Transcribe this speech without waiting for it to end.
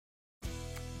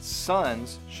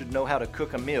Sons should know how to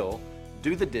cook a meal,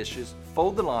 do the dishes,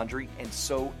 fold the laundry, and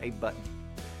sew a button.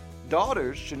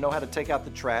 Daughters should know how to take out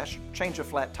the trash, change a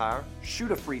flat tire,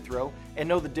 shoot a free throw, and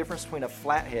know the difference between a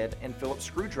flathead and Phillips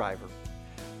screwdriver.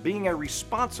 Being a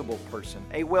responsible person,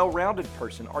 a well-rounded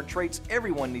person, are traits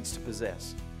everyone needs to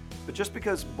possess. But just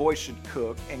because boys should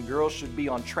cook and girls should be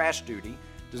on trash duty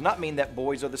does not mean that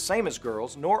boys are the same as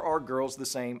girls, nor are girls the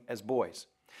same as boys.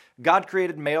 God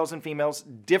created males and females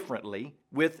differently,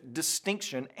 with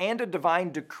distinction and a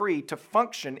divine decree to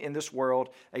function in this world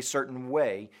a certain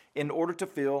way in order to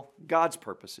fulfill God's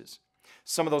purposes.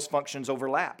 Some of those functions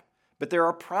overlap, but there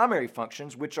are primary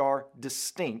functions which are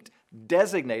distinct,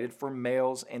 designated for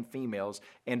males and females,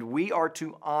 and we are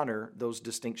to honor those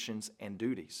distinctions and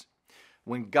duties.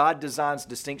 When God designs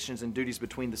distinctions and duties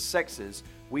between the sexes,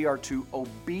 we are to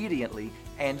obediently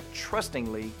and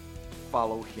trustingly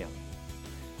follow Him.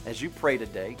 As you pray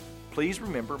today, please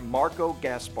remember Marco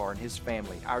Gaspar and his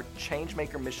family, our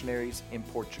Changemaker missionaries in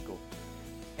Portugal.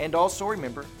 And also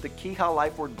remember the Kiha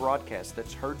Life Word broadcast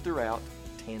that's heard throughout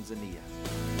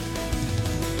Tanzania.